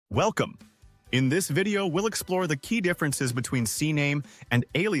Welcome! In this video, we'll explore the key differences between CNAME and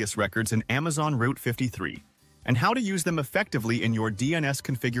Alias records in Amazon Route 53, and how to use them effectively in your DNS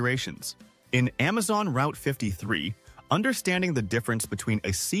configurations. In Amazon Route 53, understanding the difference between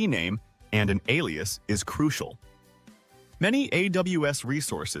a CNAME and an alias is crucial. Many AWS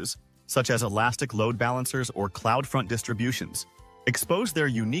resources, such as Elastic Load Balancers or CloudFront distributions, expose their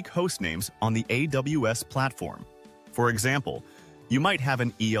unique host names on the AWS platform. For example, you might have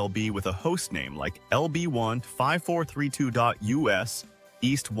an ELB with a host name like lb15432.us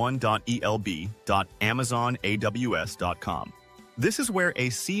east1.elb.amazonaws.com. This is where a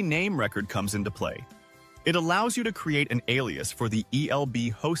CNAME record comes into play. It allows you to create an alias for the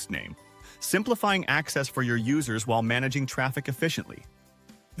ELB host name, simplifying access for your users while managing traffic efficiently.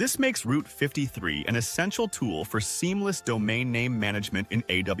 This makes Route 53 an essential tool for seamless domain name management in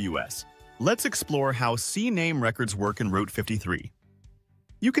AWS. Let's explore how CNAME records work in Route 53.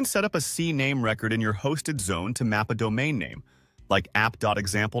 You can set up a CNAME record in your hosted zone to map a domain name, like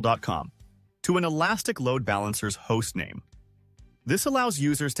app.example.com, to an Elastic Load Balancer's host name. This allows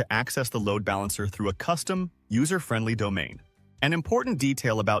users to access the load balancer through a custom, user-friendly domain. An important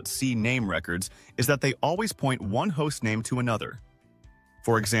detail about CNAME records is that they always point one host name to another.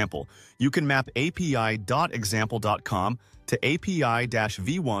 For example, you can map api.example.com to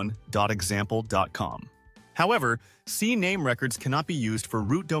api-v1.example.com. However, CNAME records cannot be used for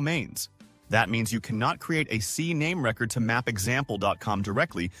root domains. That means you cannot create a CNAME record to map example.com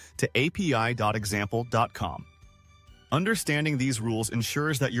directly to api.example.com. Understanding these rules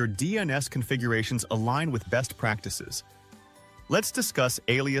ensures that your DNS configurations align with best practices. Let's discuss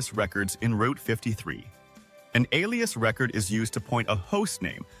alias records in Route 53. An alias record is used to point a host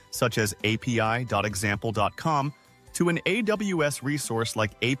name, such as api.example.com, to an AWS resource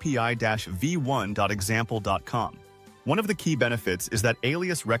like api-v1.example.com. One of the key benefits is that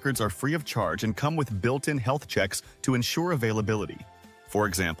alias records are free of charge and come with built-in health checks to ensure availability. For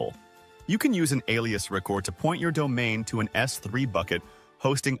example, you can use an alias record to point your domain to an S3 bucket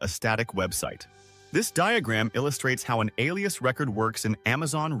hosting a static website. This diagram illustrates how an alias record works in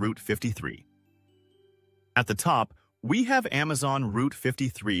Amazon Route 53. At the top, we have Amazon Route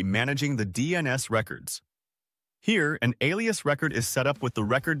 53 managing the DNS records. Here, an alias record is set up with the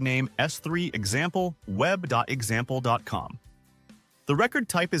record name S3 example web.example.com. The record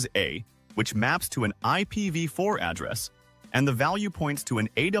type is A, which maps to an IPv4 address, and the value points to an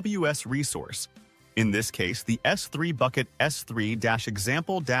AWS resource. In this case, the S3 bucket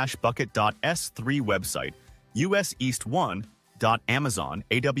S3-example-bucket.s3 website,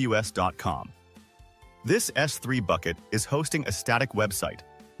 useast1.amazonaws.com. This S3 bucket is hosting a static website,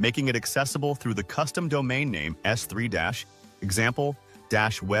 making it accessible through the custom domain name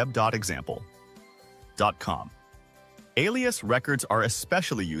s3-example-web.example.com. Alias records are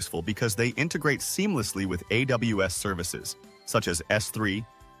especially useful because they integrate seamlessly with AWS services, such as S3,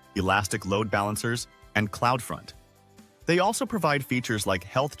 Elastic Load Balancers, and CloudFront. They also provide features like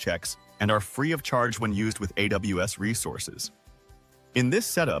health checks and are free of charge when used with AWS resources. In this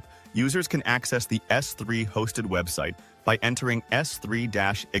setup, users can access the S3 hosted website by entering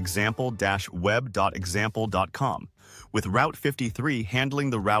s3-example-web.example.com, with Route 53 handling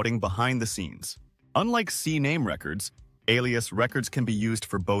the routing behind the scenes. Unlike CNAME records, alias records can be used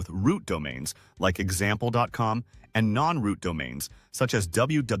for both root domains, like example.com, and non-root domains, such as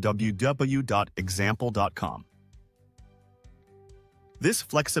www.example.com. This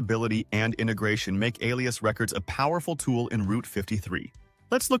flexibility and integration make alias records a powerful tool in Route 53.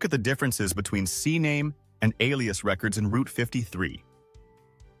 Let's look at the differences between CNAME and alias records in Route 53.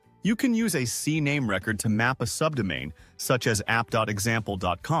 You can use a CNAME record to map a subdomain, such as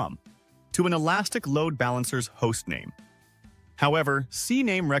app.example.com, to an Elastic Load Balancer's host name. However,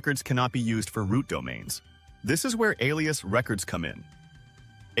 CNAME records cannot be used for root domains. This is where alias records come in.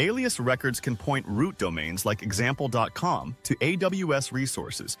 Alias records can point root domains like example.com to AWS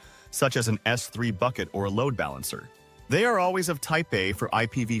resources, such as an S3 bucket or a load balancer. They are always of type A for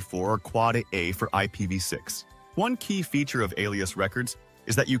IPv4 or quad A for IPv6. One key feature of alias records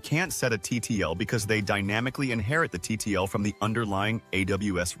is that you can't set a TTL because they dynamically inherit the TTL from the underlying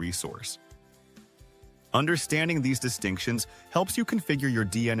AWS resource. Understanding these distinctions helps you configure your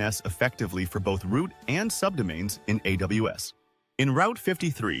DNS effectively for both root and subdomains in AWS. In Route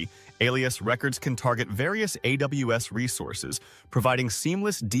 53, alias records can target various AWS resources, providing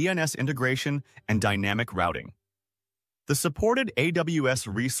seamless DNS integration and dynamic routing. The supported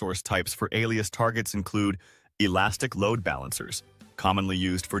AWS resource types for alias targets include Elastic Load Balancers, commonly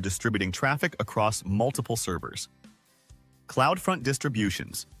used for distributing traffic across multiple servers; CloudFront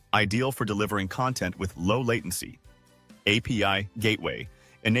distributions, ideal for delivering content with low latency; API Gateway,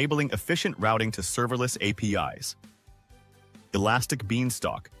 enabling efficient routing to serverless APIs. Elastic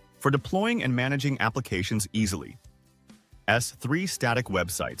Beanstalk, for deploying and managing applications easily. S3 Static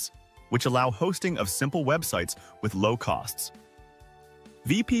Websites, which allow hosting of simple websites with low costs.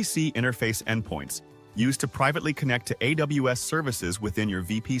 VPC Interface Endpoints, used to privately connect to AWS services within your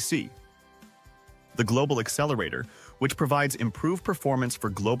VPC. The Global Accelerator, which provides improved performance for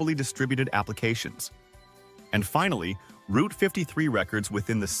globally distributed applications. And finally, Route 53 records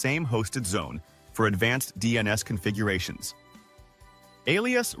within the same hosted zone for advanced DNS configurations.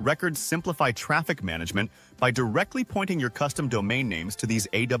 Alias records simplify traffic management by directly pointing your custom domain names to these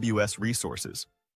AWS resources.